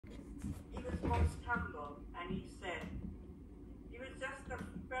most humble, and he said he was just a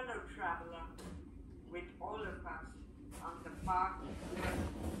fellow traveler with all of us on the far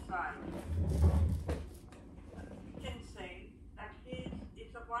left side. We can say that his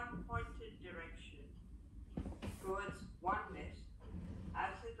is a one-pointed direction towards oneness,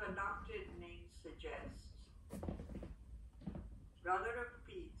 as his adopted name suggests. Brother of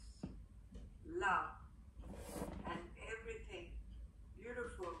peace, love, and everything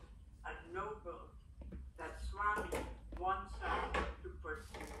beautiful and noble that Swami wants us to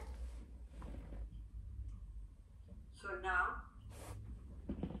pursue. So now,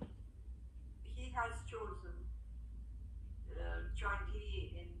 he has chosen,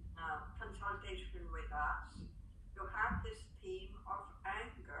 jointly in consultation with us, to have this theme of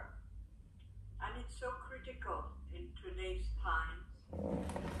anger. And it's so critical in today's times,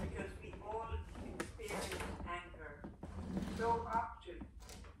 because we all experience anger so often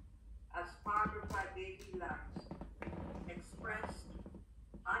as part of our daily lives, expressed,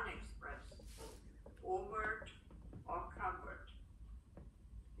 unexpressed, overt or covert,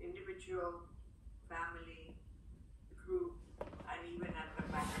 individual, family, group, and even at the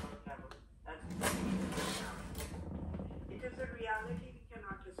macro level. That's it is a reality we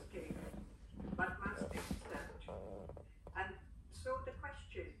cannot escape, but must accept. And so the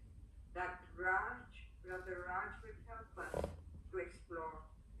question that Brother Raj will help us to explore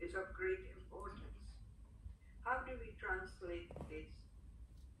is of great importance. How do we translate this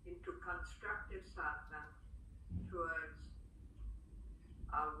into constructive sadhana towards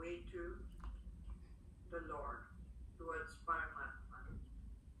our way to the Lord, towards Paramatma?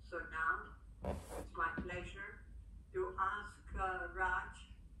 So now, it's my pleasure to ask Raj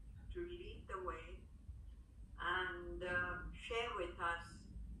to lead the way and share with us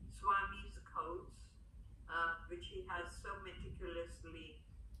Swami's quotes, which he has so meticulously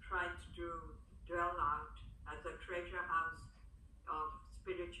tried to dwell out as a treasure house of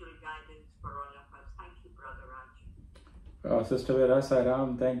spiritual guidance for all of us. Thank you, Brother Raj. Sister Vera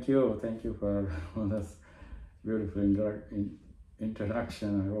Sairam, thank you. Thank you for this beautiful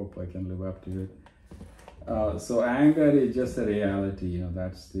introduction. I hope I can live up to it. So anger is just a reality,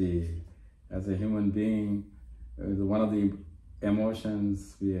 that's as a human being, one of the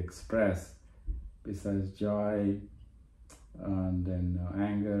emotions we express besides joy, and then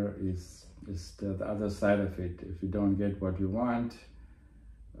anger is just the other side of it. If you don't get what you want,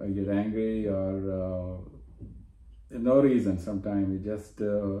 you get angry, or no reason. Sometimes it just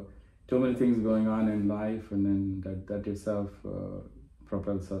too many things going on in life, and then that itself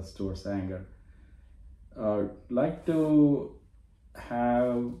propels us towards anger. Like to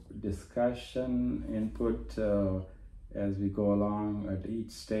have discussion, input as we go along at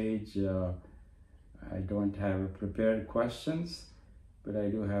each stage. I don't have prepared questions, but I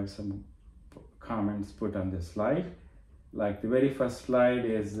do have some comments put on the slide. Like the very first slide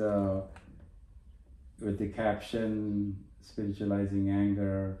is with the caption, Spiritualizing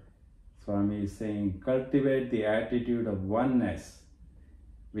Anger. Swami is saying, cultivate the attitude of oneness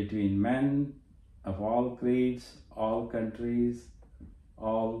between men of all creeds, all countries,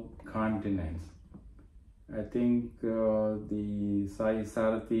 all continents. I think the Sai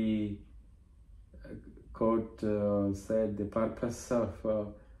Sarati quote said the purpose of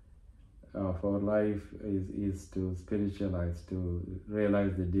our life is to spiritualize, to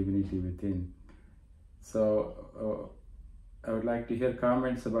realize the divinity within. So I would like to hear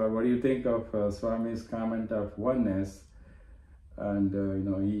comments about what do you think of Swami's comment of oneness. And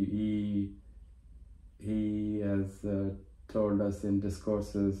he has told us in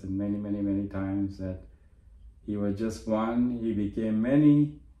discourses and many times that he was just one, he became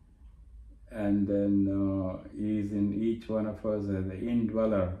many, and then he is in each one of us as the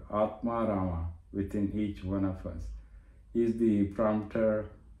indweller, Atma Rama, within each one of us. He is the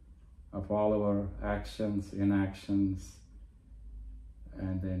prompter of all our actions, inactions,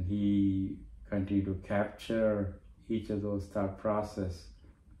 and then he continues to capture each of those thought process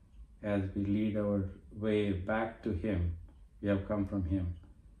as we lead our way back to him. We have come from him.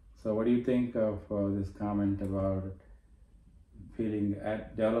 So what do you think of this comment about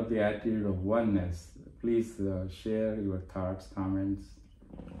develop the attitude of oneness? Please share your thoughts, comments.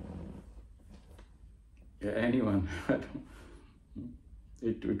 Yeah, anyone.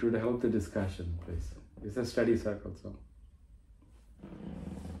 It would help the discussion, please. It's a study circle, so.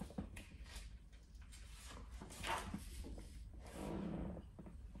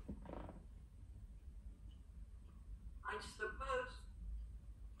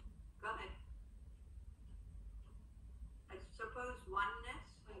 Oneness,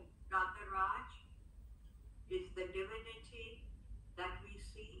 is the divinity that we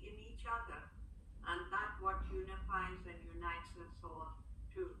see in each other. and that what unifies and unites us all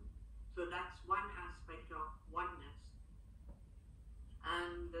too. So that's one aspect of oneness.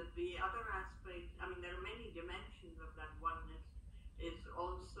 And the other aspect, I mean, there are many dimensions of that oneness, is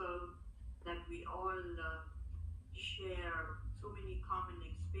also that we all share so many common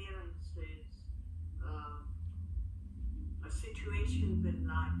experiences, situations in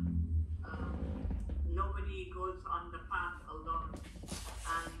life. Nobody goes on the path alone,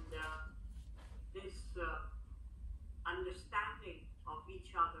 and this understanding of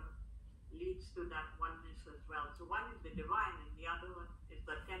each other leads to that oneness as well. So one is the divine, and the other one is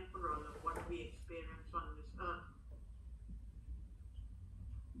the temporal of what we experience on this earth.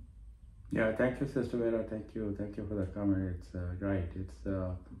 Yeah, thank you, Sister Vera. Thank you for the comment. It's right. It's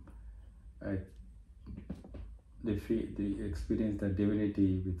the experience the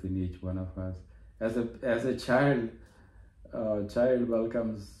divinity within each one of us. As a child, child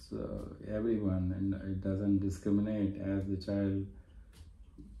welcomes everyone, and it doesn't discriminate. As the child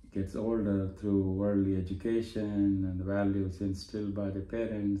gets older, through worldly education and the values instilled by the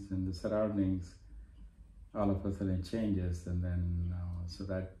parents and the surroundings, all of a sudden changes, and then so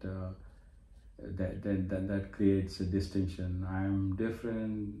that that creates a distinction. I'm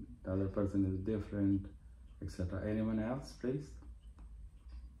different, the other person is different, etc. Anyone else, please?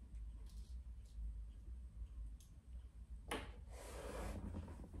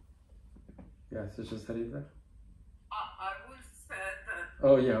 Yeah, Sister Sarita? I will say that...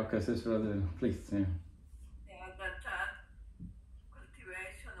 Oh yeah, okay, Sister Rosalina, please. Yeah. That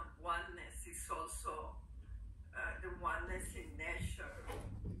cultivation of oneness is also the oneness in nature,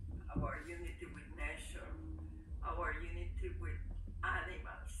 our unity with nature, our unity with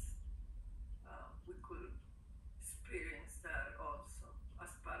animals. We could experience that also as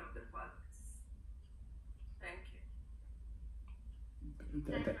part of the oneness. Thank you.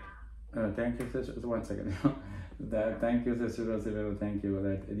 Thank you, Sister. One second. Thank you, Sister Rosalina. Thank you.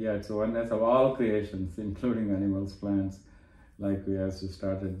 Yeah, it's oneness of all creations, including animals, plants. Like we also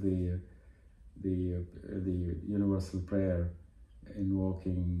started the universal prayer,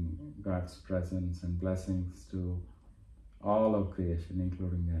 invoking God's presence and blessings to all of creation,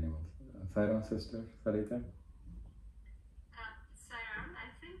 including the animals. Sarah, Sister Sarita? Sarah, I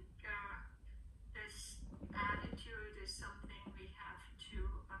think this attitude is something we have to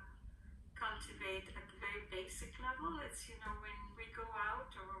cultivate at a very basic level. It's, when we go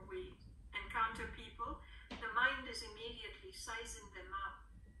out or we encounter people, the mind is immediately sizing them up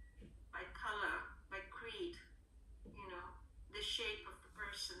by color, by creed, the shape of the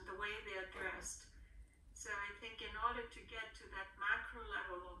person, the way they are dressed. So I think in order to get to that macro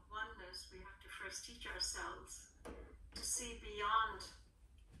level of oneness, we have to first teach ourselves to see beyond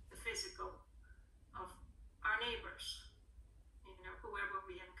the physical of our neighbors, whoever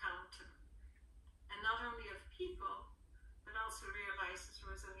we encounter. And not only of people, but also realize, as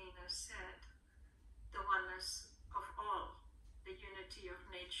Rosalina said, the oneness of all, the unity of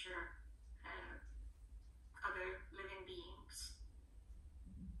nature, other living beings.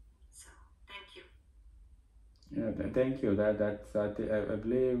 So, thank you. Yeah, thank you. I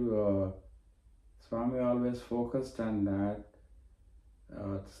believe Swami always focused on that.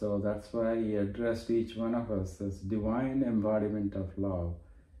 So that's why he addressed each one of us as divine embodiment of love.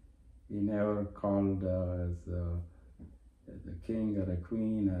 He never called as a king or a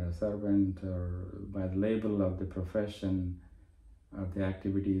queen or a servant or by the label of the profession or the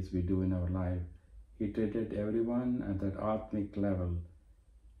activities we do in our life. He treated everyone at that atmic level,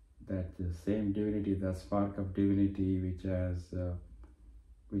 that the same divinity, the spark of divinity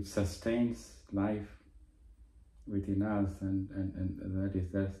which sustains life within us, and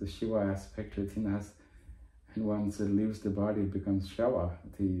that's the Shiva aspect within us. And once it leaves the body, it becomes Shava,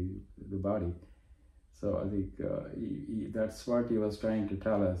 the body. So I think that's what he was trying to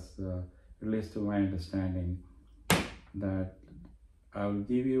tell us, at least to my understanding, that I'll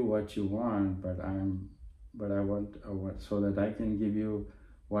give you what you want, but I want so that I can give you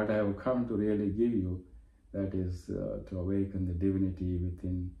what I have come to really give you, that is to awaken the divinity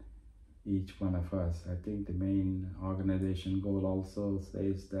within each one of us. I think the main organization goal also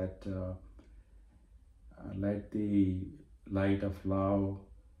says that let the light of love,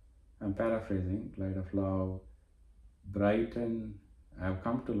 I'm paraphrasing, light of love brighten, I have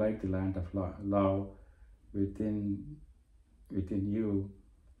come to light the lamp of love within you,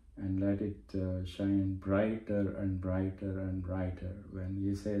 and let it shine brighter and brighter and brighter. When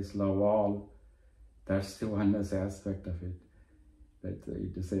he says love all, that's the oneness aspect of it. That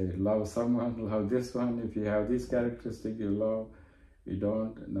to say love someone, love this one, if you have this characteristic you love, you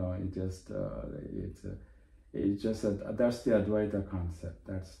don't, no, it just it's just that's the Advaita concept.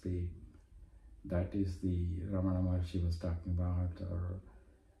 That's the That is the Ramana Maharshi was talking about, or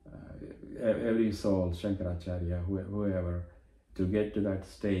every soul, Shankaracharya, whoever, to get to that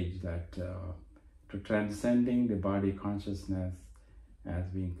stage, that to transcending the body consciousness as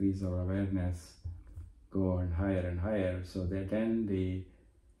we increase our awareness, go on higher and higher, so that then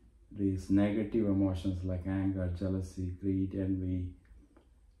these negative emotions like anger, jealousy, greed, envy,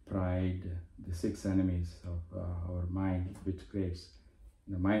 pride, the 6 enemies of our mind, which creates,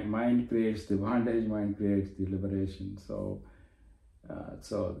 mind creates the bondage, mind creates the liberation. So,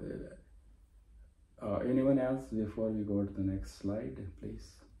 anyone else before we go to the next slide, please?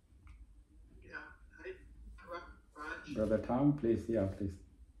 Yeah, Raj. Brother Tom, please. Yeah, please.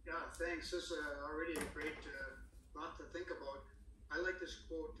 Yeah, thanks. This is already a great lot to think about. I like this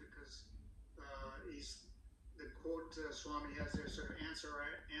quote because the quote Swami has there sort of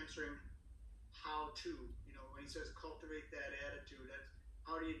answering how to, when he says cultivate that attitude, that's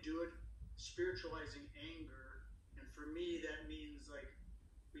how do you do it? Spiritualizing anger. And for me, that means like,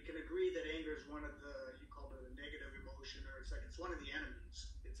 we can agree that anger is one of you called it a negative emotion, or it's one of the enemies.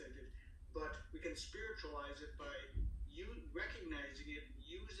 But we can spiritualize it by recognizing it,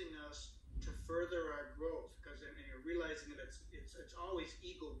 using us to further our growth, because you're realizing that it's always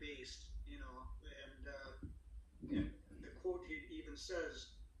ego based, and the quote he even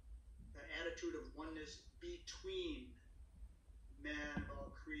says, the attitude of oneness between man of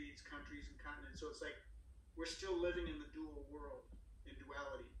all creeds, countries, and continents. So it's like we're still living in the dual world, in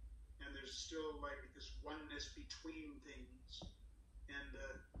duality, and there's still like this oneness between things. And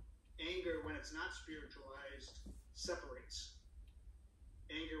anger, when it's not spiritualized, separates.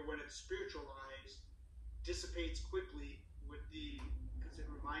 Anger, when it's spiritualized, dissipates quickly because it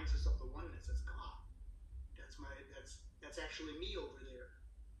reminds us of the oneness. That's God. That's actually me over there.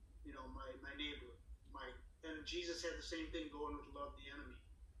 My neighbor. And Jesus had the same thing going with love the enemy.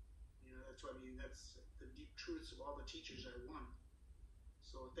 That's what I mean. That's the deep truths of all the teachers are one.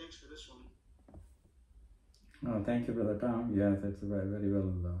 So thanks for this one. Oh, thank you, Brother Tom. Yes, that's very, very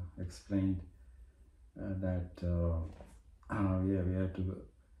well explained. That we have to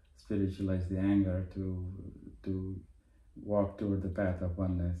spiritualize the anger to walk toward the path of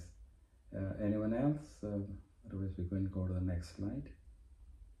oneness. Anyone else? Otherwise, we're going to go to the next slide.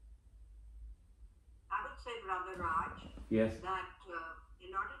 I would say, Brother Raj, yes, that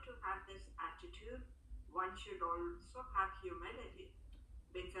in order to have this attitude, one should also have humility,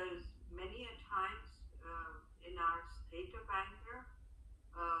 because many a times in our state of anger,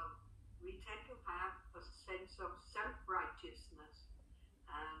 we tend to have a sense of self-righteousness,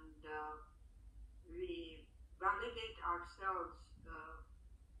 and we validate ourselves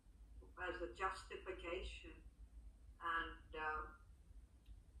as a justification, and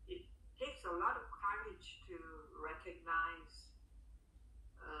it takes a lot of courage to recognize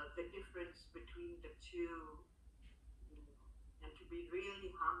the difference between the two, and to be really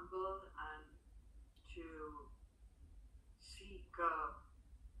humble and to seek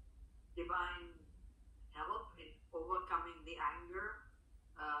divine help in overcoming the anger,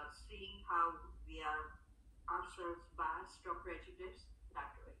 seeing how we are ourselves biased or prejudiced,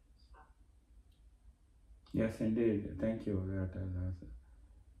 that way. Yes, indeed. Thank you.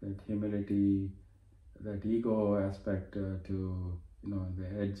 That humility, that ego aspect to the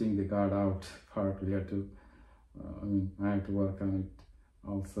edging the God out part. We have to. I have to work on it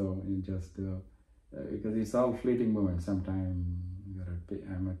also. In just because it's all fleeting moments. Sometimes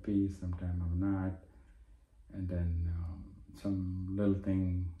I'm at peace. Sometimes I'm not, and then some little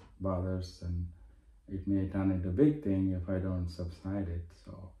thing bothers, and it may turn into a big thing if I don't subside it.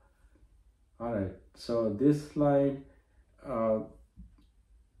 So. All right, so this slide,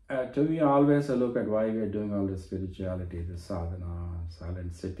 we always look at why we are doing all this spirituality, the sadhana,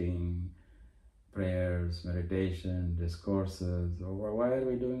 silent sitting, prayers, meditation, discourses, or why are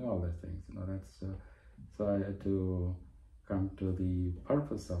we doing all these things? That's so I had to come to the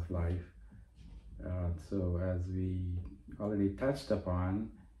purpose of life. So as we already touched upon,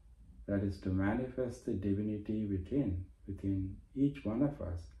 that is to manifest the divinity within each one of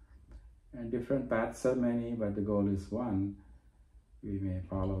us. And different paths are many, but the goal is one. We may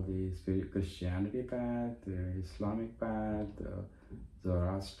follow the Christianity path, the Islamic path,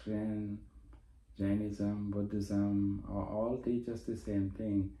 Zoroastrian, Jainism, Buddhism, all teach us the same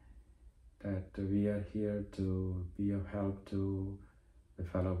thing, that we are here to be of help to the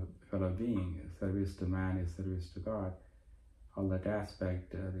fellow being. Service to man is service to God. All that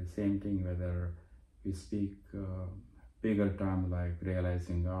aspect, the same thing, whether we speak bigger terms like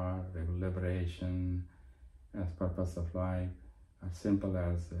realizing God, liberation as purpose of life, as simple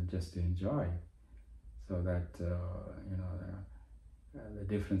as just to enjoy. So that, the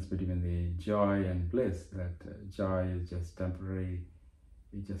difference between the joy and bliss. That joy is just temporary,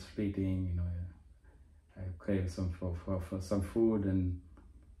 it's just fleeting. You know, I crave for some food, and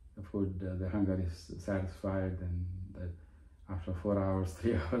the food, the hunger is satisfied, and that after 4 hours,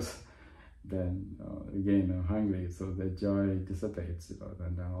 3 hours, then again I'm hungry. So the joy dissipates. You know,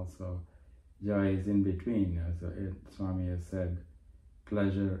 and then also joy is in between. So Swami has said,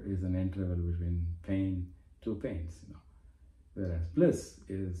 pleasure is an interval between two pains. You know. Whereas bliss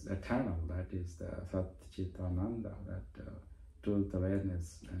is eternal, that is the Sat Chit Ananda, that truth,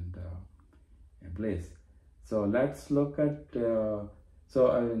 awareness, and bliss. So let's look at,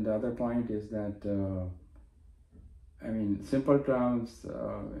 and the other point is that, simple terms,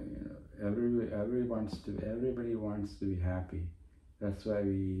 everybody wants to be happy. That's why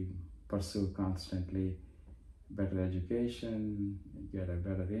we pursue constantly better education, get a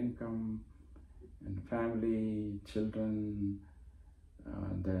better income, and family, children,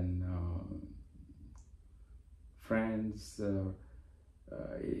 then friends.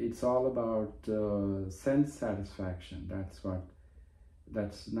 It's all about sense satisfaction.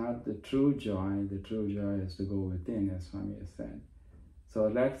 That's not the true joy. The true joy is to go within, as Swami has said. So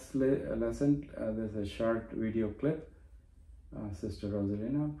let's listen. There's a short video clip. Sister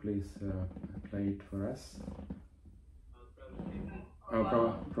Rosalina, please play it for us.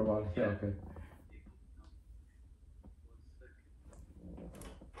 Probably, yeah, okay.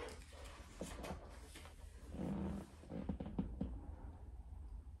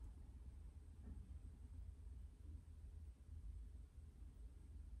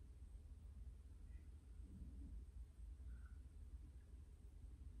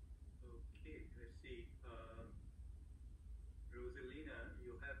 Okay, let's see. Rosalina,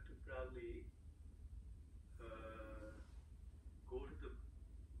 you have to probably go to the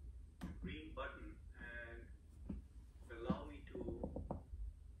green button and allow me to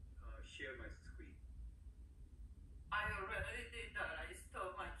share my screen. I already did that. I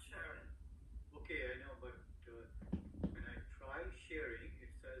stopped my sharing. Okay, I know, but when I try sharing,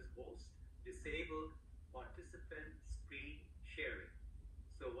 it says host, disabled participant screen sharing.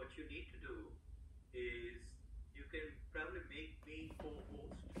 So what you need to do is you can probably make me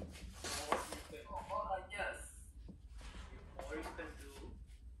co-host, or you can, Yes. or you can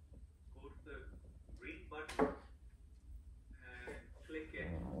go to the green button and click it,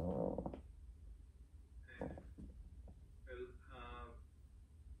 and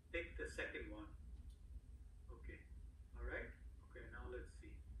pick the second one. Okay, all right. Okay, now let's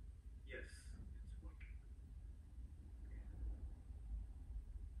see. Yes, it's working.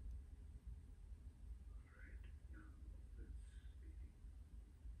 All right, now let's see.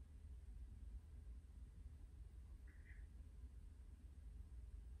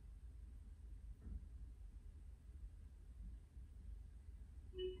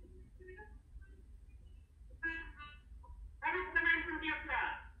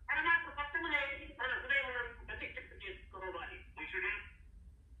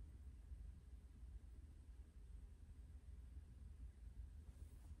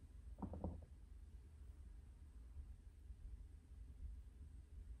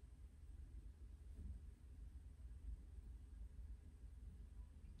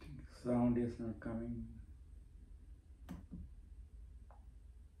 Sound is not coming.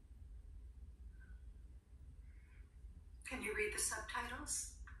 Can you read the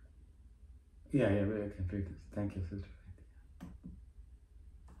subtitles? Yeah, I can read this. Thank you, Sister.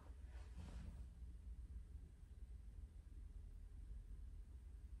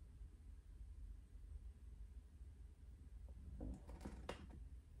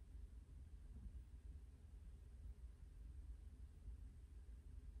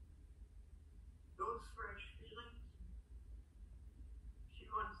 Those fresh feelings. She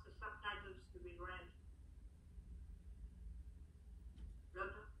wants the subtitles to be read.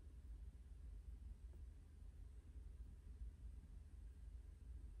 Brother?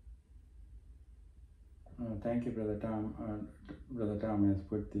 Thank you, Brother Tom. Brother Tom has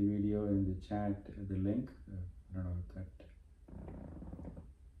put the video in the chat, the link. I don't know if that.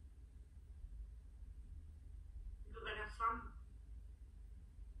 Because there are some.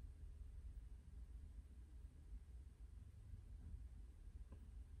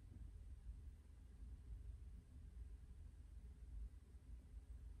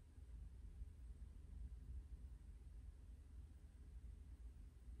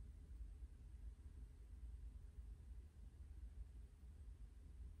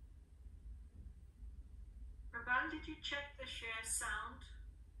 Prabal, did you check the share sound?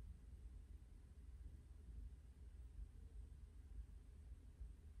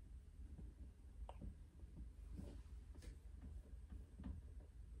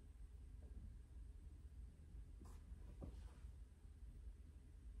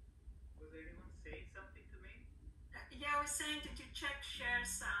 was saying, did you check share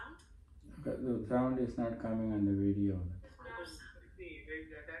sound? Okay, the sound is not coming on the video. No sound. See,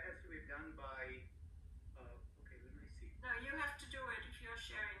 that has to be done by. Okay, let me see. No, you have to do it if you're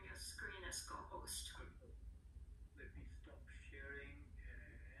sharing your screen as co-host. Let me stop sharing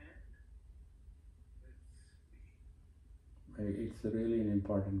and let's see. It's really an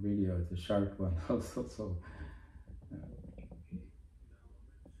important video. It's a short one also. So. Now let's see.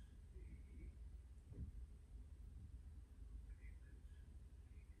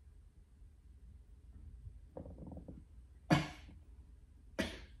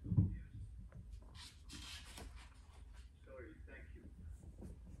 Sorry, thank you.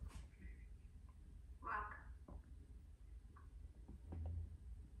 Welcome.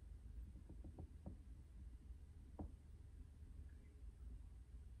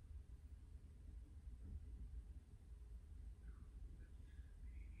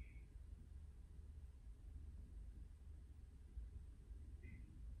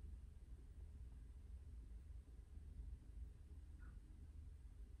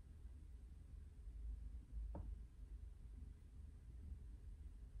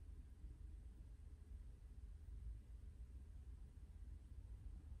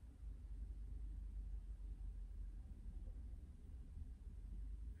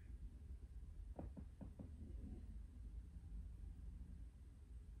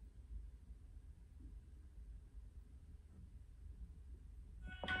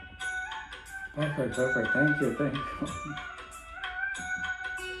 Perfect. Thank you.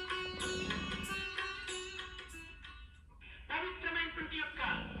 పవిత్రమైనటువంటి యొక్క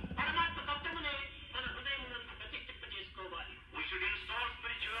పరమాత్మ తత్వమునే మన హృదయమునందు ప్రతిష్ఠింపజేసుకోవాలి. We should install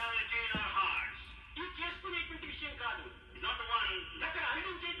spirituality in our hearts. ఇది చేసుకునేటువంటి విషయం కాదు. It's not the one ఒకరు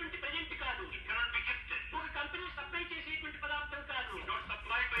అందించేటువంటి ప్రజెంట్ కాదు. It cannot be gifted. ఒక కంపెనీ సప్లై చేసేటువంటి పదార్థం కాదు. It's not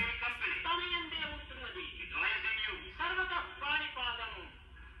supplied by any company. తన యందే ఉంటున్నది. It lies in you. సర్వత ప్రాణిపాదం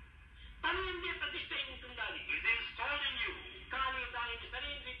తన యందే ప్రతిష్ఠ అయి ఉంటుండాలి. It is installed in you. కానీ దానిని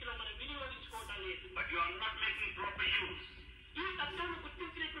సరైన రీతిలో మనం వినియోగించుకోవటం లేదు. But you are not making proper use. ఈ తత్వాన్ని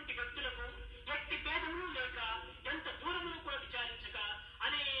గుర్తించినటువంటి వ్యక్తులకు ఎట్టి భేదములు లేక ఎంత దూరమును కూడా విచారించక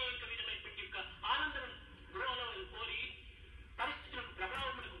అనేక విధమైనటువంటి యొక్క ఆనందం గృహంలో కోరి పరిస్థితులకు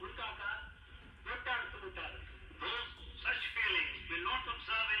ప్రభావములకు గురికాక వెంటాడుతూ ఉంటారు. Those such feelings will not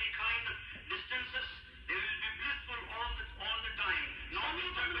observe any kind of distances. They will be blissful all the time. Not in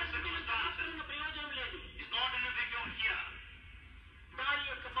circumstances. ప్రయోజనం లేదు. It's not in a video here. దాని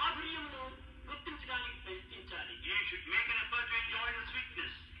యొక్క మాధుర్యమును గుర్తించడానికి ప్రయత్నించాలి. You should make an effort to enjoy the sweet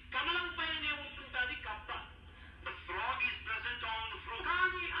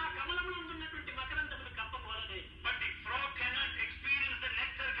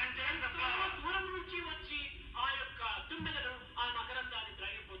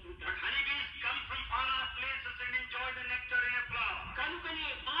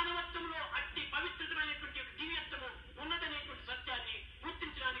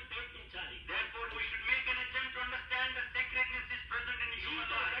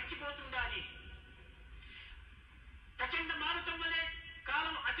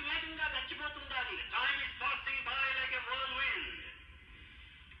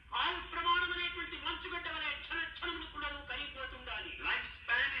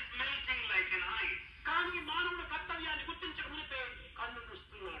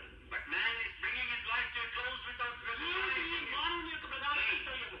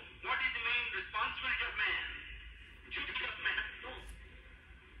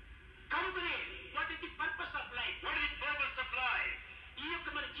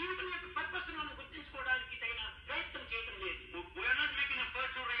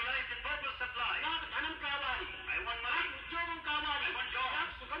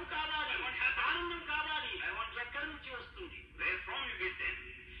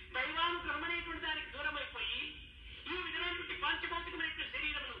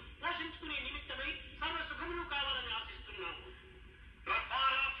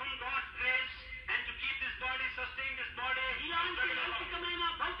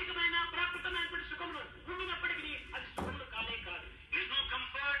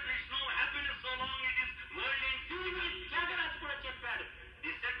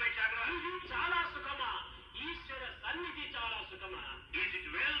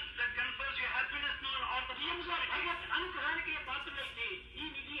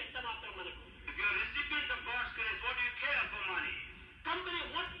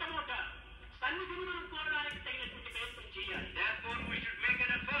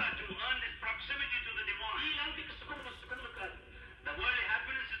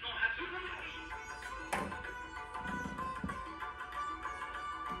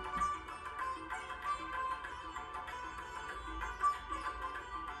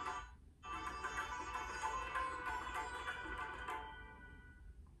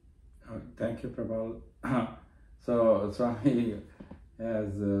Thank you, Prabal. So Swami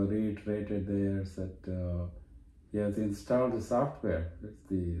has reiterated there that he has installed the software. It's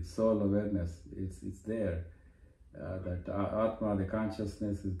the soul awareness. It's there. That Atma, the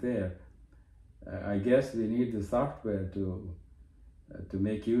consciousness, is there. I guess we need the software to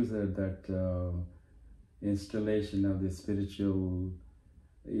make use of that installation of the spiritual.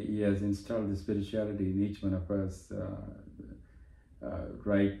 He has installed the spirituality in each one of us.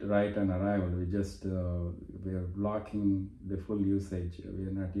 Right on arrival, we are blocking the full usage. We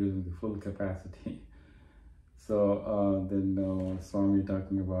are not using the full capacity. So then Swami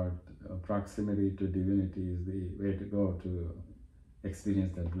talking about proximity to divinity is the way to go to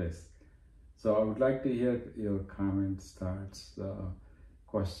experience that bliss. So I would like to hear your comments, thoughts,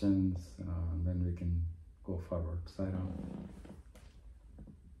 questions, and then we can go forward. Sairam.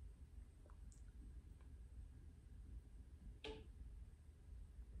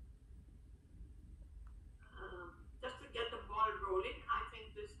 Just to get the ball rolling, I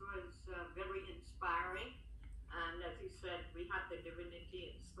think this was very inspiring. And as you said, we have the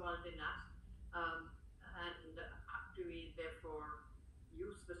divinity installed in us. And do we therefore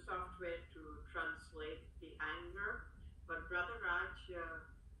use the software to translate the anger? But Brother Raj,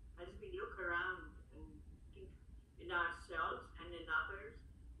 as we look around and think in ourselves and in others,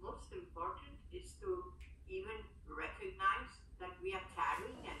 most important is to even recognize that we are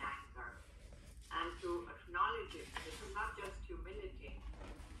carrying an anger and to acknowledge it. This is not just humility.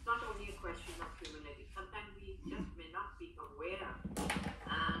 It's not only a question of humility. Sometimes we just may not be aware.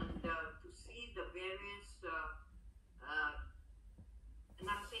 And to see the various, and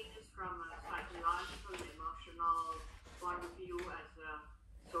I'm saying this from a psychological, emotional point of view as a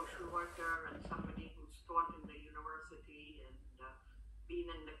social worker and somebody who's taught in the university and been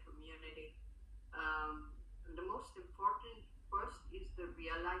in the community. The most important first is the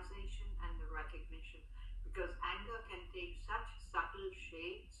realization and the recognition, because anger can take such subtle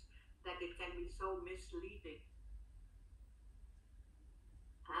shades that it can be so misleading.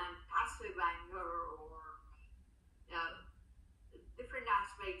 And passive anger or different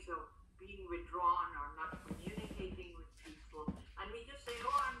aspects of being withdrawn or not communicating with people. And we just say,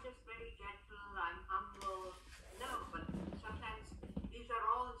 oh, I'm just very gentle, I'm humble. No, but sometimes these are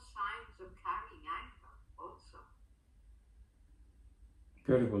all signs of carrying anger also.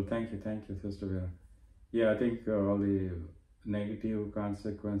 Beautiful. Thank you, Sister Vera. Yeah, I think all the negative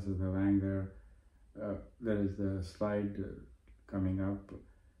consequences of anger. There is a slide coming up,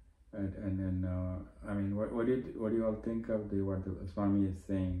 and then I mean, what do you all think of what the Swami is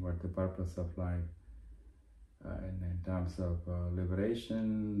saying? What the purpose of life, in terms of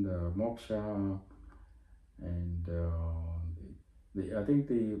liberation, the moksha, and I think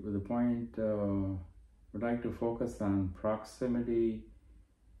the point would like to focus on proximity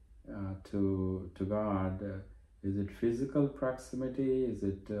to God. Is it physical proximity? Is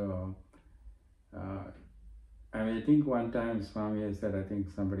it I mean, I think one time Swami has said, I think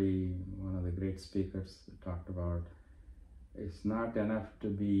one of the great speakers talked about, it's not enough to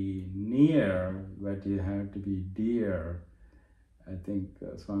be near, but you have to be dear. I think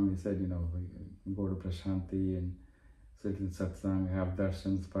Swami said, you go to Prashanti and sit in satsang, have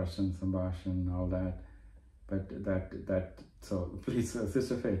darshan, sparshan, sambhashan, all that. But so please,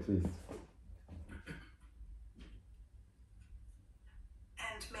 Sister Faith, please.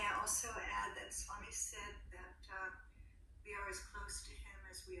 And may I also add that Swami said that we are as close to him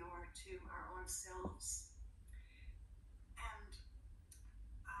as we are to our own selves. And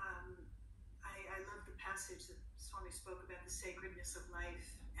I love the passage that Swami spoke about the sacredness of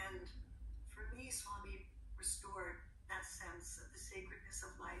life. And for me, Swami restored that sense of the sacredness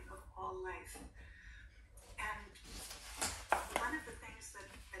of life, of all life. And one of the things that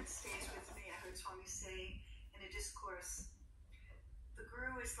stays with me, I heard Swami say in a discourse, the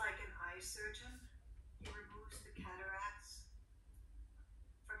Guru is like an eye surgeon. He removes the cataracts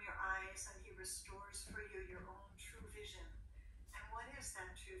from your eyes and he restores for you your own true vision. And what is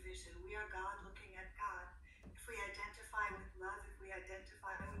that true vision? We are God looking at God. If we identify with love, if we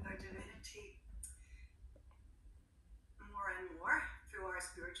identify with our divinity more and more through our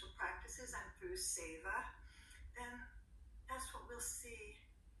spiritual practices and through seva, then that's what we'll see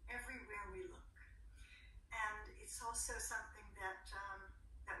everywhere we look. And it's also something that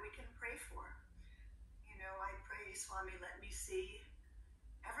we can pray for. I pray, Swami, let me see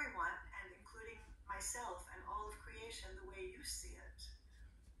everyone, and including myself and all of creation, the way you see it,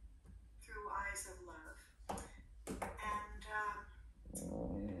 through eyes of love. And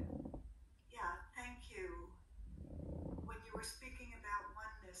thank you. When you were speaking about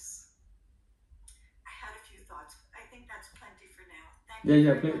oneness, I had a few thoughts. I think that's plenty for now. Thank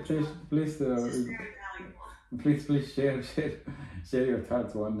Yeah. very much. Please, This is very valuable. please share your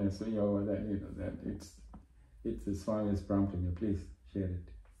thoughts. Oneness. That it's the Swami is prompting you. Please share it.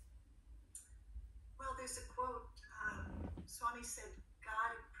 Well, there's a quote. Swami said,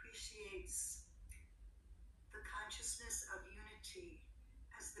 God appreciates the consciousness of unity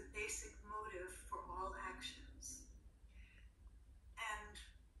as the basic motive for all actions. And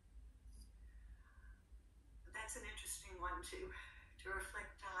that's an interesting one to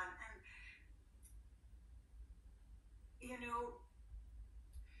reflect on. And,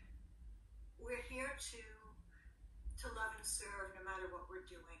 we're here to love and serve no matter what we're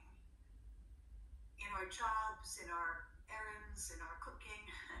doing. In our jobs, in our errands, in our cooking.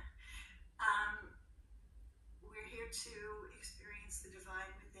 We're here to experience the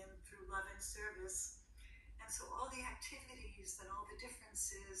divine within through love and service. And so all the activities and all the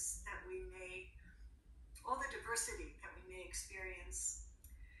differences that all the diversity that we may experience,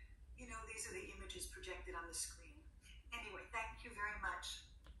 these are the images projected on the screen. Anyway, thank you very much.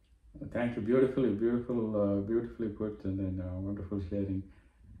 Thank you. Beautifully put, and then wonderful sharing.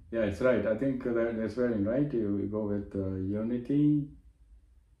 Yeah, it's right. I think that's very right. You go with unity.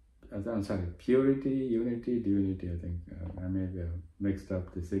 I'm sorry, purity, unity, divinity. I think I may have mixed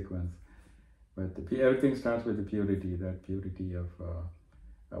up the sequence, but everything starts with the purity. That purity of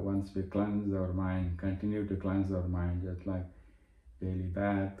once we cleanse our mind, continue to cleanse our mind, just like daily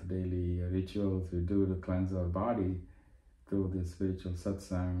bath, daily rituals we do to cleanse our body through the spiritual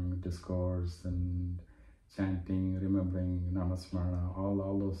satsang, discourse, and chanting, remembering namasmarana, all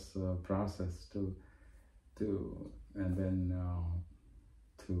those process to and then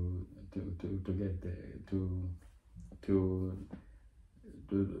to get there, to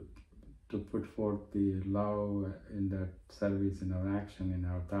put forth the love in that service, in our action, in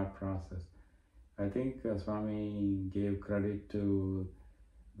our thought process. I think Swami gave credit to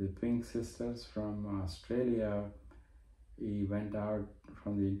the Pink Sisters from Australia. He went out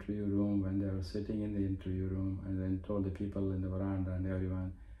from the interview room when they were sitting in the interview room, and then told the people in the veranda and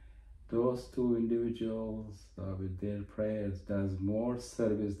everyone, those two individuals with their prayers does more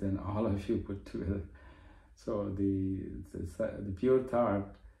service than all of you put together. So the pure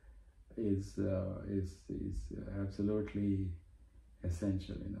thought is absolutely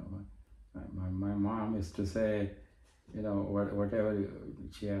essential. My mom used to say, whatever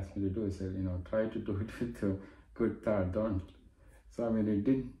she asked me to do, she said, try to do it with a good thought. Don't. So it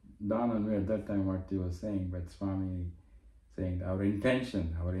didn't dawn on me at that time what he was saying, but Swami saying our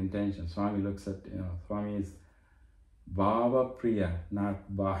intention. Swami looks at, Swami is Bhava Priya, not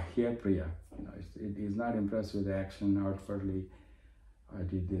Bahya Priya. He's not impressed with the action outwardly. I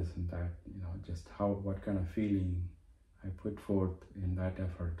did this and that, just what kind of feeling I put forth in that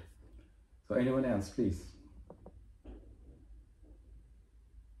effort. So anyone else, please.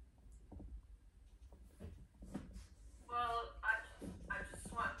 Well, I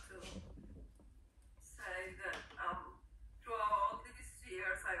just want to say that throughout all these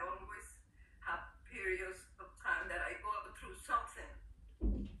years, I always have periods of time that I go through something,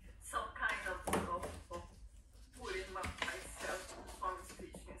 some kind of putting myself in Swami's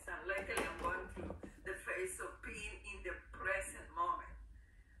teachings. And lately I'm going through the phase of being in the present moment.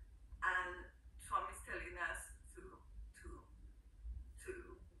 And Swami's telling us to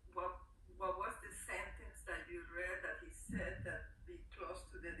what was the sentence that you read that he said that be close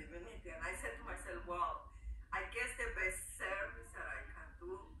to the divinity? And I said to myself, wow, I guess the best service that I can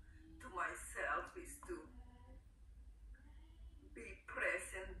do to myself is to be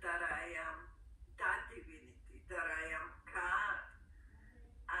present that I am that divinity, that I am God.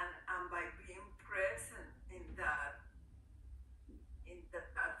 And by being present in that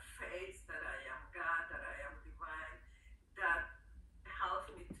phase that I am God, that I am divine, that helps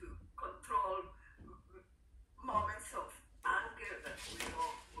me to control moments of anger that we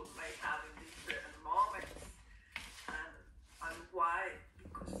all may have in different moments. And why?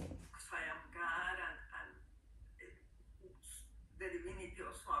 Because I am God, and the divinity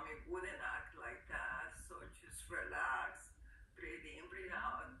of Swami wouldn't act like that. So just relax, breathe in, breathe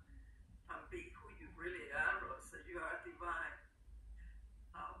out, and be who you really are, Rosa. You are divine.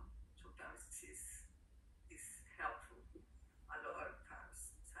 Sometimes it's helpful. A lot of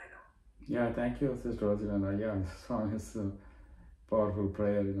times I don't. Yeah, thank you, Sister Rosalina. Yeah, this song is a powerful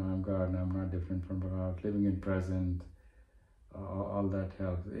prayer. I'm God and I'm not different from God. Living in present, all that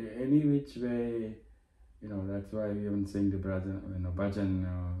helps. Any which way, that's why we even sing the bhajan,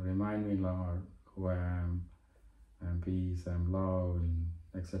 remind me, Lord, who I am. I'm peace, I'm love, and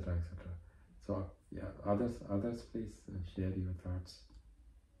etc. So yeah, others, please share your thoughts.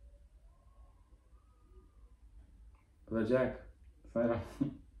 Brother Jack, Sarah.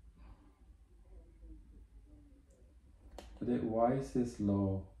 The voice is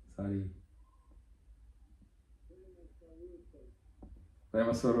low. Sorry.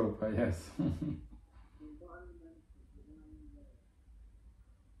 Prema Swarupa, yes.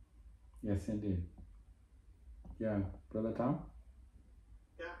 Yes, indeed. Yeah, Brother Tom?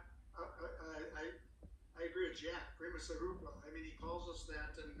 Yeah, I agree with Jack. Prema Sarupa. I mean, he calls us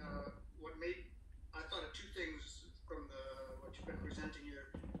that, and I thought of two things from what you've been presenting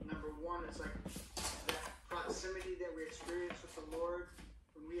here. Number one, it's like that proximity that we experience with the Lord.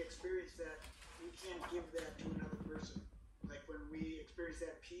 When we experience that, we can't give that to another person. Like when we experience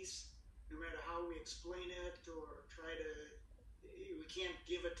that peace, no matter how we explain it or try to, we can't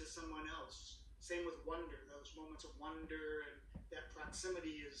give it to someone else. Same with wonder, those moments of wonder, and that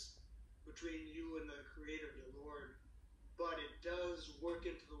proximity is between you and the Creator, the Lord. But it does work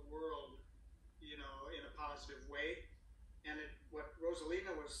into the world, you know, in a positive way. And what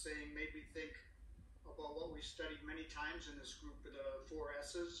Rosalina was saying made me think about what we studied many times in this group, the 4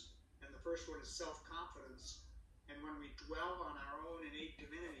 S's. And the first one is self-confidence. And when we dwell on our own innate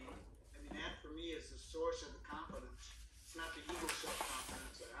divinity, I mean, that for me is the source of the confidence. It's not the ego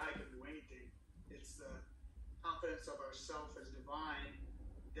self-confidence that I can do anything. It's the confidence of ourself as divine.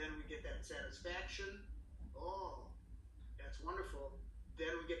 Then we get that satisfaction. Oh, that's wonderful.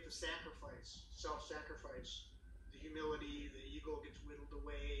 Then we get the sacrifice, self-sacrifice. The humility, the ego gets whittled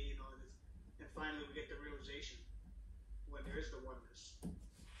away, you know, and finally we get the realization when there is the oneness.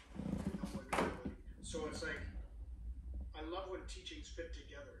 No more duality. So it's like, I love when teachings fit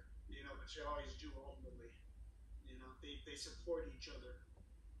together, you know, which they always do ultimately. You know, they support each other.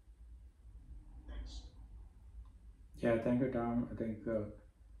 Thanks. Yeah, thank you, Tom. I think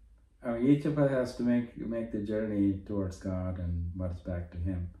each of us has to make the journey towards God and merge back to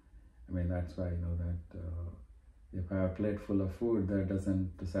Him. I mean, that's why, you know, that if I have a plate full of food, that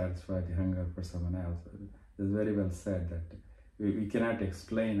doesn't satisfy the hunger for someone else. It's very well said that we cannot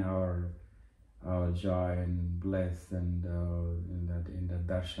explain our joy and bliss and in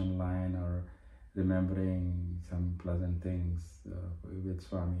the darshan line or remembering some pleasant things with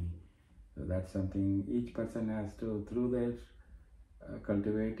Swami. So that's something each person has to, through their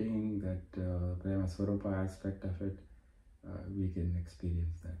cultivating that Prema Swarupa aspect of it, we can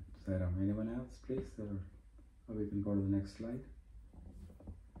experience that. Sarah, anyone else, please? Or we can go to the next slide.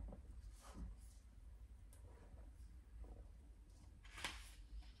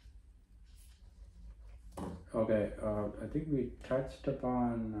 Okay, I think we touched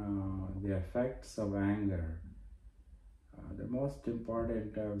upon the effects of anger. The most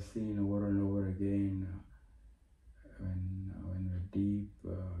important I've seen over and over again when we're deep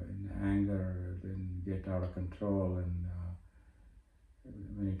in anger, then get out of control, and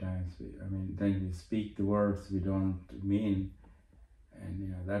many times then we speak the words we don't mean, and you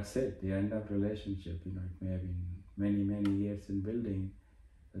know, that's it, the end of relationship. You know, it may have been many years in building,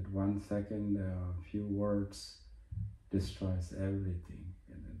 that 1 second, few words destroys everything,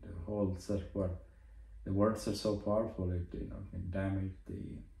 and the whole self-worth. The words are so powerful, it can damage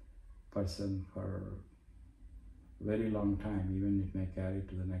the person for a very long time, even it may carry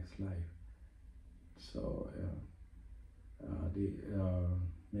to the next life. So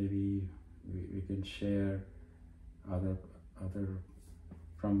maybe we can share other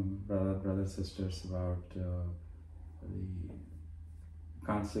from brothers sisters about the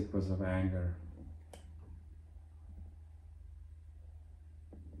consequence of anger.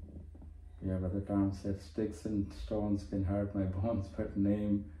 Yeah, Brother Tom said, sticks and stones can hurt my bones, but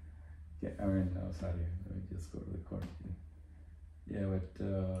sorry, let me just go to the court here. Yeah,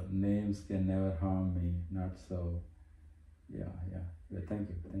 but names can never harm me, not so. Yeah, thank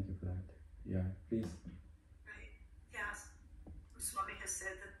you for that. Yeah, please. Right. Yes. Swami has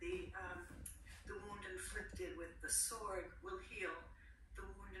said that the wound inflicted with the sword will heal. The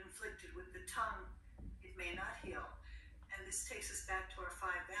wound inflicted with the tongue, it may not heal. And this takes us back to our 5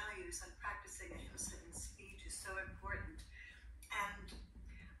 values, and practicing ahimsa in speech is so important. And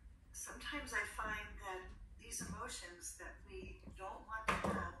sometimes I find that these emotions that we don't want to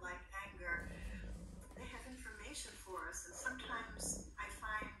have, like anger, they have information for us. And sometimes I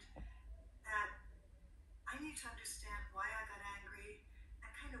find that I need to understand why I got angry and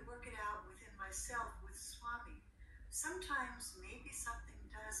kind of work it out within myself with Swami. Sometimes maybe something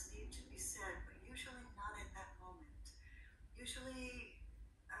does need to be said, but usually not at that moment. Usually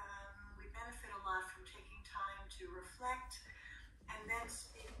we benefit a lot from taking time to reflect and then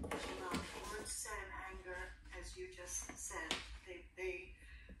speak. Words said in anger, as you just said, they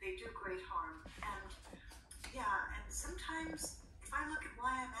do great harm. And and sometimes if I look at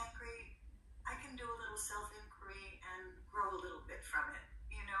why I'm angry, I can do a little self-inquiry and grow a little bit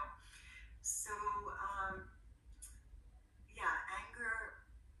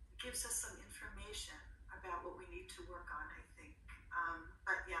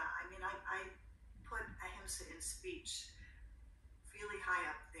implicit in speech, really high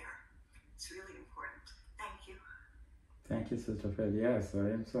up there. It's really important. Thank you. Thank you, Sister Phil. Yes,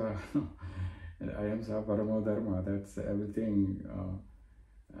 ahimsa, ahimsa paramo dharma. That's everything,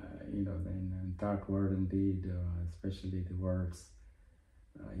 in thought, word, and deed, especially the words,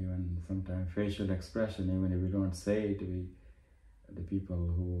 even sometimes facial expression, even if we don't say it, the people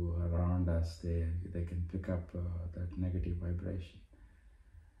who are around us, they can pick up that negative vibration.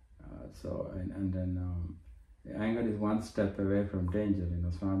 And then anger is one step away from danger.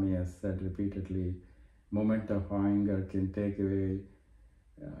 Swami has said repeatedly, moment of anger can take away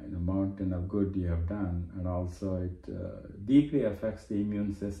mountain of good you have done, and also it deeply affects the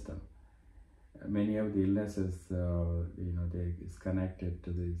immune system. Many of the illnesses, is connected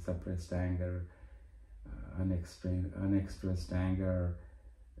to the suppressed anger, unexpressed anger,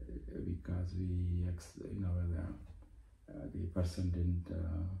 because the person didn't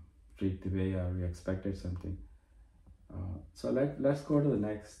treat the way we expected something. So let's go to the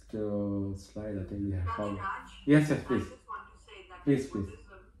next slide. I think we have. Yes, please. I just want to say that please.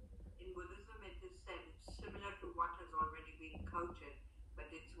 In Buddhism it is said it's similar to what has already been quoted, but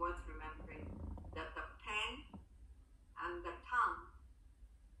it's worth remembering that the pen and the tongue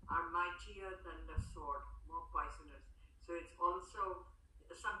are mightier than the sword, more poisonous. So it's also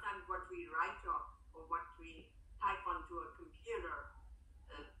sometimes what we write off or what we type onto a computer,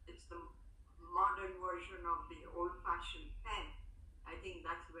 it's the modern version of the old-fashioned pen. I think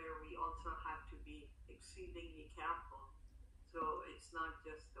that's where we also have to be exceedingly careful. So it's not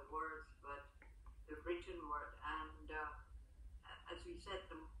just the words, but the written word. And as we said,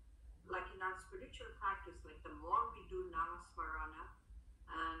 like in our spiritual practice, like the more we do namasmarana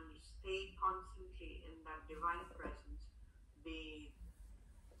and stay constantly in that divine presence, the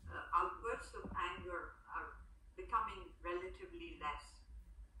outbursts of anger are becoming relatively less.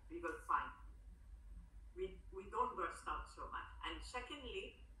 We will find. We don't burst out so much. And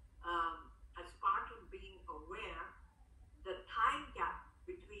secondly, as part of being aware, the time gap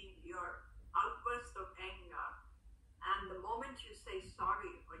between your outburst of anger and the moment you say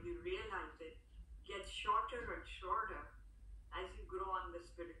sorry or you realize it gets shorter and shorter as you grow on the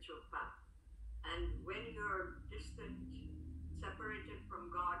spiritual path. And when you're distant, separated from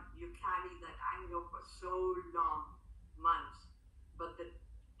God, you carry that anger for so long, months. But the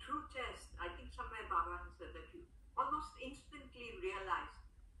true test, I think somewhere Bhagavan said that you almost instantly realize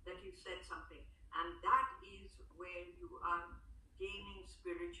that you said something, and that is where you are gaining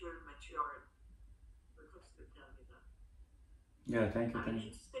spiritual maturity. Just to tell me that. Yeah, thank you.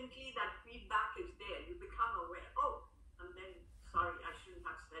 Instantly that feedback is there. You become aware. Oh, and then sorry, I shouldn't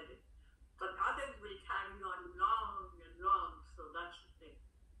have said it. But others will carry on long and long. So that's the thing.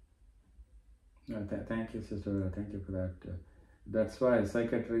 Thank you, Sister. Thank you for that. That's why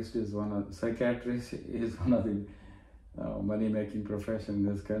psychiatrist is one of the money-making profession in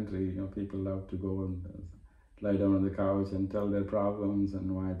this country. People love to go and lie down on the couch and tell their problems and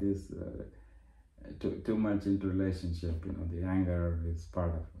why this too much into relationship. The anger is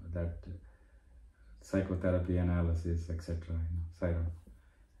part of that psychotherapy analysis, etc.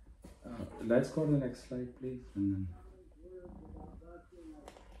 Let's go to the next slide, please. And then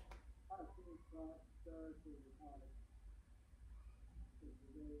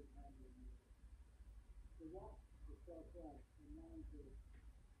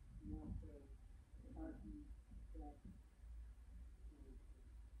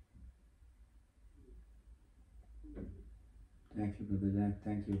thank you, Brother Jack.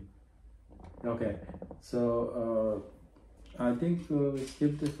 Thank you. Okay, so I think we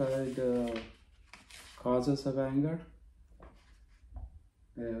skipped the slide, causes of anger.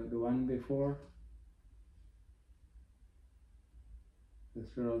 The one before,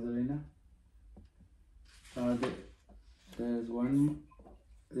 Sister Rosalina.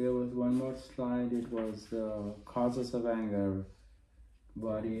 There was one more slide. It was causes of anger,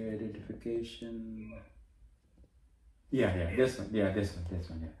 body identification. Yeah, this one. Yeah.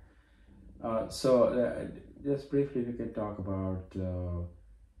 Just briefly, we can talk about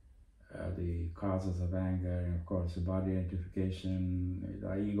the causes of anger, and of course, the body identification.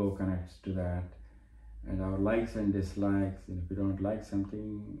 Our ego connects to that, and our likes and dislikes. If you don't like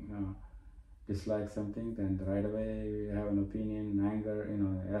something, dislike something, then right away we have an opinion. Anger,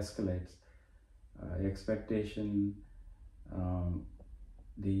 escalates. Expectation.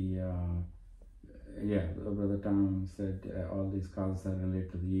 Brother Tom said all these causes are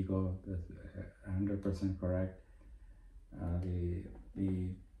related to the ego. That's 100% correct.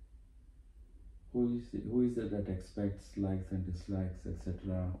 Who is it that expects likes and dislikes,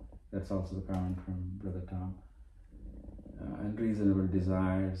 etc.? That's also the comment from Brother Tom. unreasonable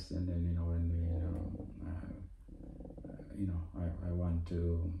desires, and then when we I want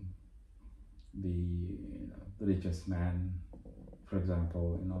to be the richest man, for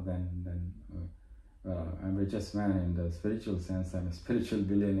example. Then I'm richest man in the spiritual sense. I'm a spiritual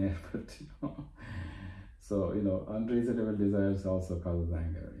billionaire, but so unreasonable desires also causes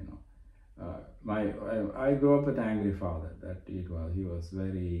anger. I grew up with an angry father. He was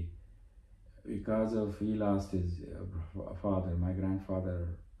very, because of he lost his father. My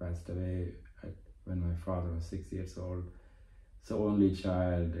grandfather passed away when my father was 6 years old. So only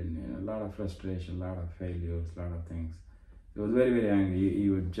child, and a lot of frustration, a lot of failures, a lot of things. He was very, very angry. He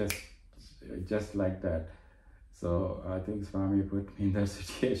would just like that. So I think Swami put me in that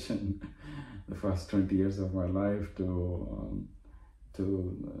situation the first 20 years of my life to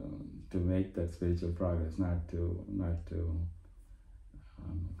make that spiritual progress, not to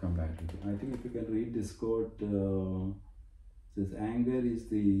come back to it. I think if you can read this quote, says anger is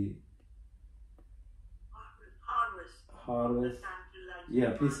the harvest.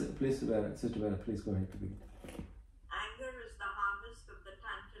 Yeah, please, Sister Vera, please go ahead. Anger is the harvest of the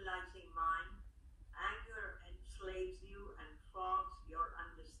tantalizing mind. Anger enslaves you and fogs your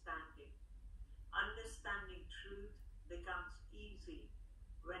understanding. Understanding truth becomes easy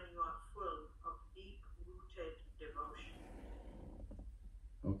when you are full of deep-rooted devotion.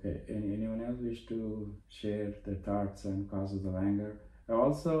 Okay, anyone else wish to share their thoughts and causes of anger? I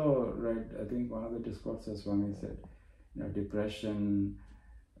also read, I think one of the discourses Swami said, depression,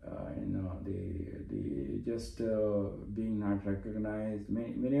 the just being not recognized.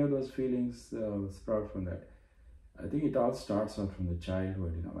 Many of those feelings sprout from that. I think it all starts out from the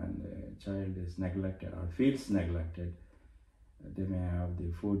childhood. When the child is neglected or feels neglected, they may have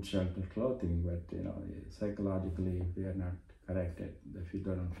the food, shelter, clothing, but psychologically, if they are not corrected, if you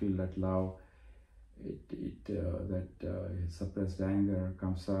don't feel that love, suppressed anger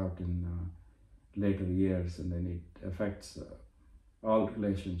comes out in later years, and then it affects all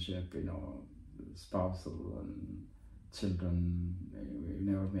relationship, spousal and children.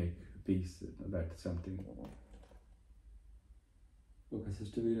 We never make peace. That's something. Okay,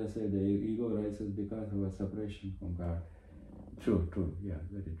 Sister Veera said the ego rises because of a separation from God. True, yeah,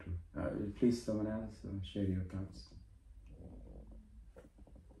 very true. Please, someone else, share your thoughts.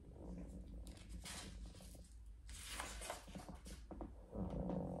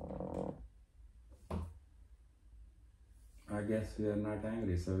 I guess we are not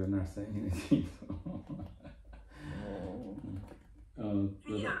angry, so we're not saying anything.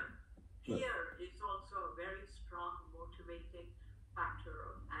 Fear is also a very strong motivating factor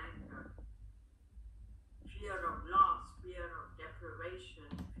of anger. Fear of loss, fear of deprivation,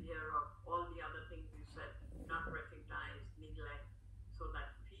 fear of all the other things you said, not recognized, neglect. So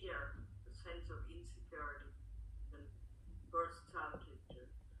that fear, the sense of insecurity, then bursts out into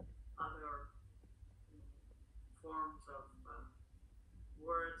other forms of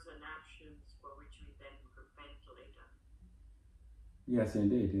words and actions for which we then repent later. Yes,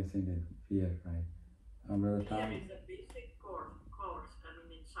 indeed. Fear, right. Fear is a basic course,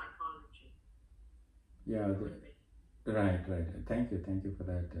 in psychology. Yeah, right. Thank you for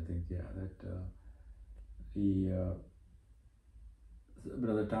that. I think,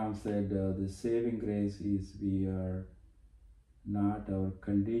 Brother Tom said, the saving grace is we are not our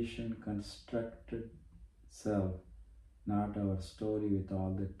conditioned, constructed self, not our story with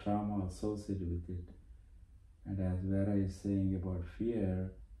all the trauma associated with it. And as Vera is saying about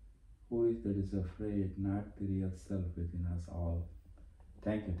fear, who is that is afraid? Not the real self within us all.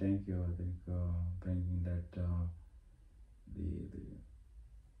 Thank you. I think bringing that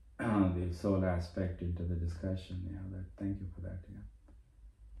the soul aspect into the discussion. Thank you for that.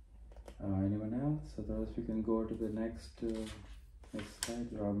 Anyone else? Otherwise, we can go to the next slide.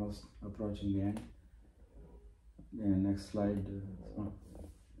 We're almost approaching the end. Next slide.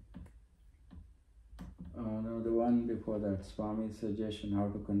 No, the one before that, Swami's suggestion how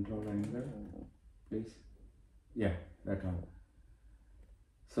to control anger, please. Yeah, that one.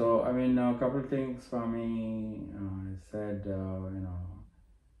 So, a couple of things Swami said,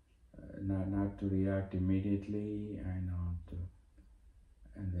 not to react immediately, and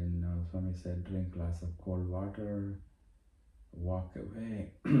then Swami said drink glass of cold water, walk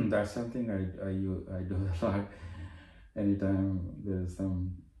away. That's something I do a lot. Anytime there's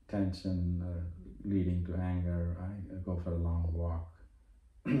some tension leading to anger, I go for a long walk.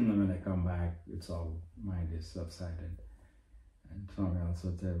 When I come back, mind is subsided. And Swami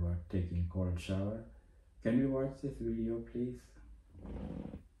also said about taking cold shower. Can we watch this video, please?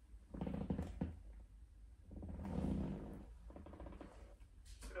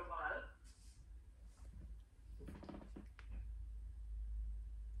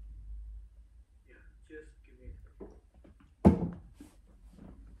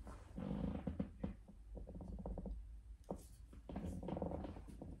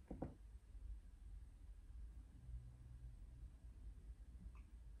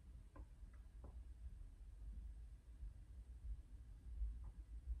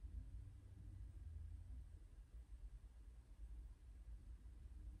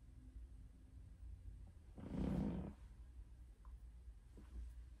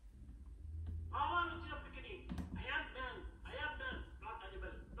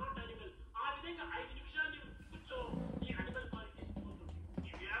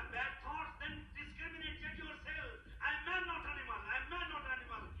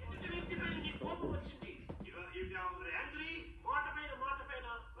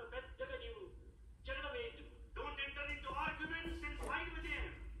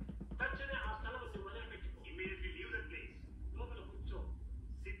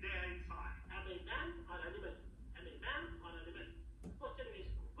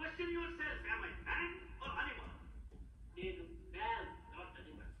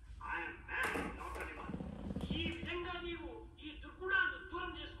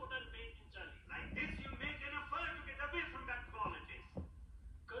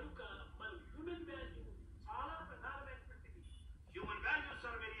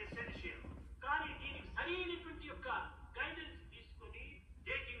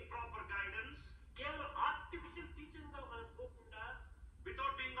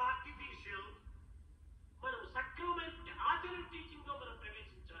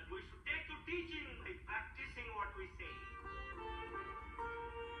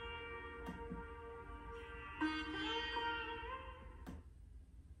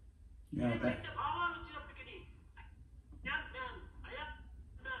 Yeah,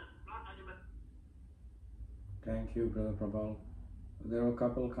 thank you, Brother Prabal. There were a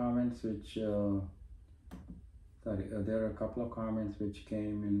couple of comments which, there are a couple of comments which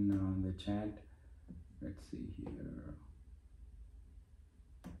came in the chat. Let's see here.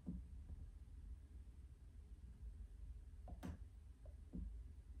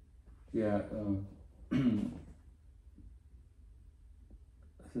 Yeah,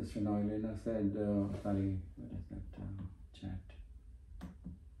 Sister Noelina said, sorry, what is that chat?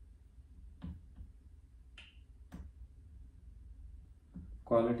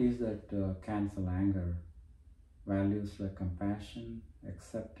 Qualities that cancel anger, values like compassion,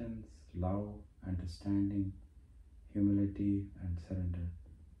 acceptance, love, understanding, humility, and surrender.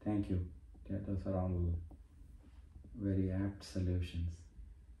 Thank you. Yeah, those are all very apt solutions.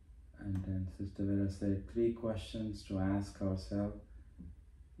 And then Sister Vera said, 3 questions to ask ourselves.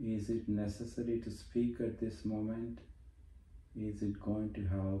 Is it necessary to speak at this moment? Is it going to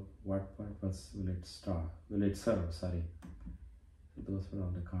help? What purpose will it serve? Sorry. So those were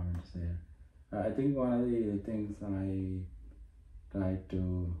all the comments there. I think one of the things I tried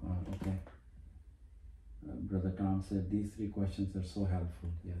to, okay. Brother Tom said, these 3 questions are so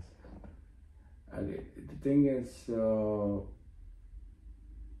helpful. Yes. The thing is,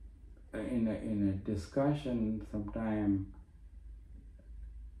 in a discussion, sometimes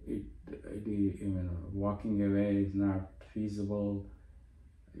walking away is not feasible.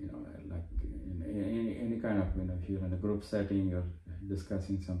 Like in any kind of, if you're in a group setting or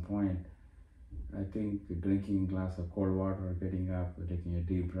discussing some point, I think drinking a glass of cold water or getting up or taking a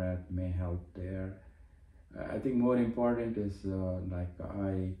deep breath may help there. I think more important is like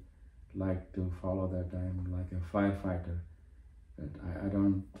I like to follow that I'm like a firefighter. That I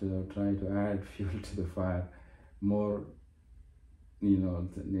don't try to add fuel to the fire. More,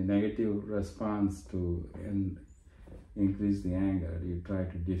 the negative response to increase the anger. You try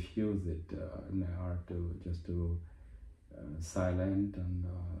to diffuse it, or to silent and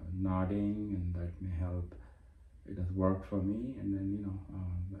nodding, and that may help. It has worked for me, and then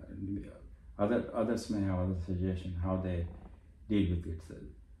others may have other suggestions how they deal with it. So,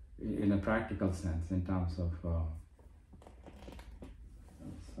 in a practical sense, in terms of.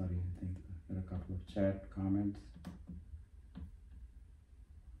 Sorry, I think there are a couple of chat comments.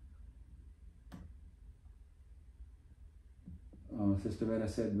 Sister Vera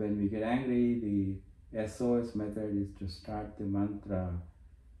said, when we get angry, the SOS method is to start the mantra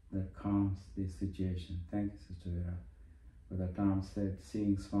that calms the situation. Thank you, Sister Vera. Brother Tom said,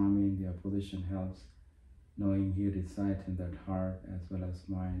 seeing Swami in the opposition helps, knowing he resides in that heart as well as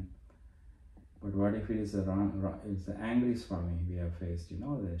mine. But what if it is it's the angry Swami we have faced,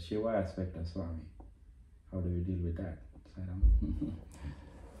 the Shiva aspect of Swami? How do we deal with that?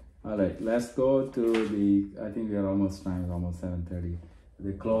 All right, let's go to I think we are almost time, it's almost 7:30.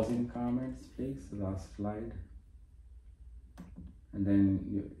 The closing comments, please, last slide. And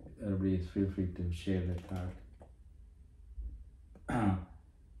then everybody feel free to share the thought.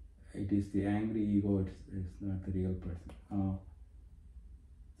 It is the angry ego, it's not the real person.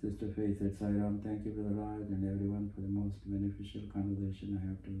 Sister Faith said, Sairam, thank you for the ride and everyone for the most beneficial conversation. I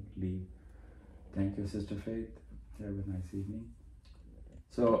have to leave. Thank you, Sister Faith. Have a nice evening.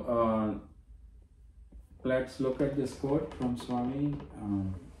 So, let's look at this quote from Swami.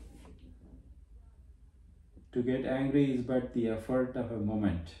 To get angry is but the effort of a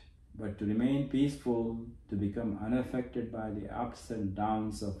moment, but to remain peaceful, to become unaffected by the ups and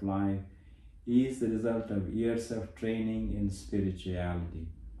downs of life, is the result of years of training in spirituality.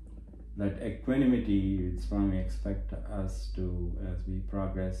 That equanimity Swami expects us to as we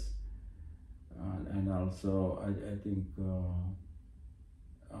progress, and also I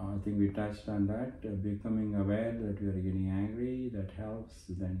think we touched on that, becoming aware that we are getting angry. That helps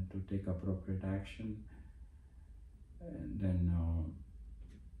then to take appropriate action. And then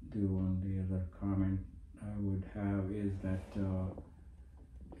the only other comment I would have is that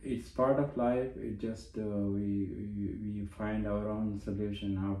it's part of life. It just we find our own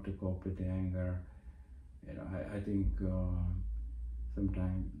solution how to cope with the anger. I think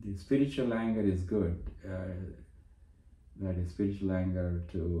sometimes the spiritual anger is good. That is spiritual anger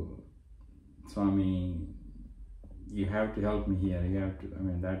to Swami. You have to help me here. You have to.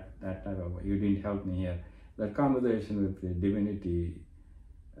 That type of. You didn't help me here. That conversation with the divinity,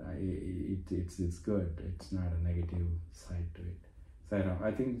 it's good. It's not a negative side to it. So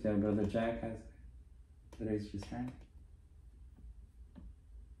I think Brother Jack has raised his hand.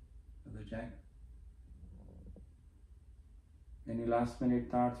 Brother Jack? Any last minute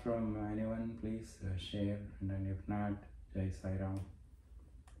thoughts from anyone? Please share. And then if not, Jai Sai Ram.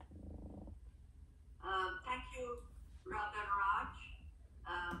 Brother Raj,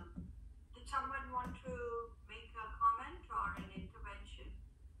 did someone want to make a comment or an intervention?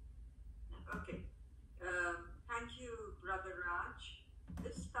 Okay. Thank you, Brother Raj.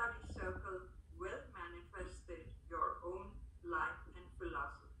 This study circle will manifest your own life and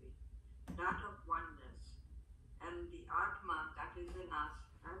philosophy, that of oneness, and the Atma that is in us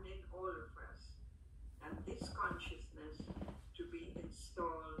and in all of us, and this consciousness to be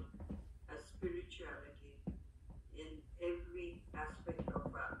installed as spirituality in every aspect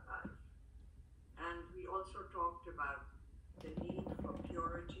of our life. And we also talked about the need for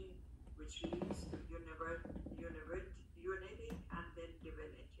purity, which leads to unity and then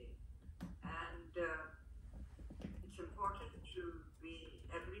divinity. And it's important to be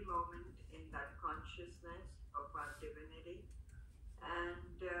every moment in that consciousness of our divinity.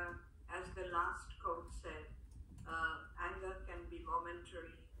 And as the last quote said, anger can be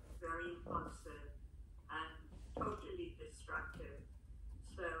momentary, very impulsive, and totally destructive.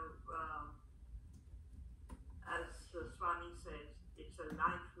 So, as Swami says, it's a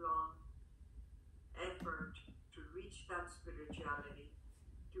lifelong effort to reach that spirituality,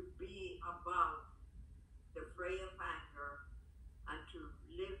 to be above the fray of anger, and to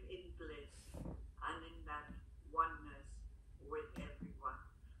live in bliss and in that oneness with everyone.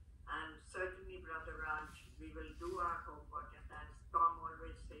 And certainly, Brother Raj, we will do our homework, and as Tom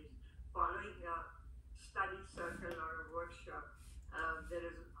always says, following a study circle or a workshop, there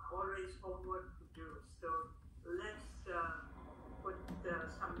is always homework